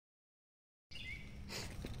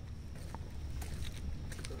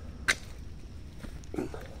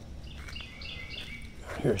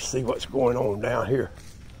here to see what's going on down here.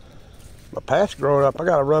 My path's growing up. I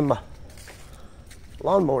gotta run my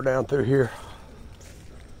lawnmower down through here.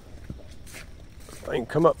 Thing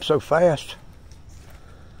come up so fast.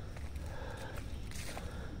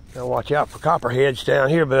 Now watch out for copperheads down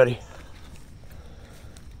here, buddy.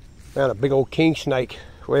 Found a big old king snake.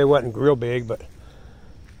 Well, it wasn't real big, but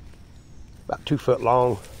about 2 foot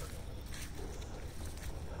long.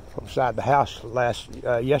 From inside the house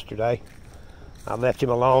yesterday. I left him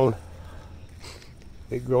alone.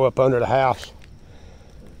 He'd grow up under the house.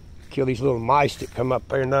 Kill these little mice that come up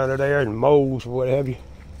there and under there, and moles or what have you.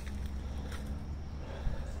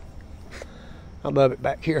 I love it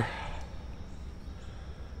back here.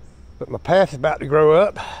 But my path is about to grow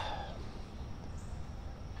up.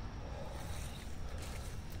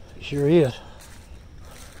 It sure is.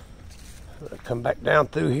 I'll come back down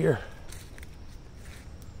through here.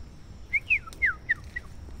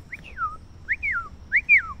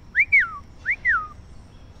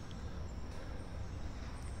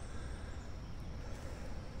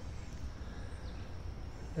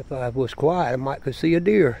 If I was quiet, I might could see a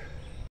deer.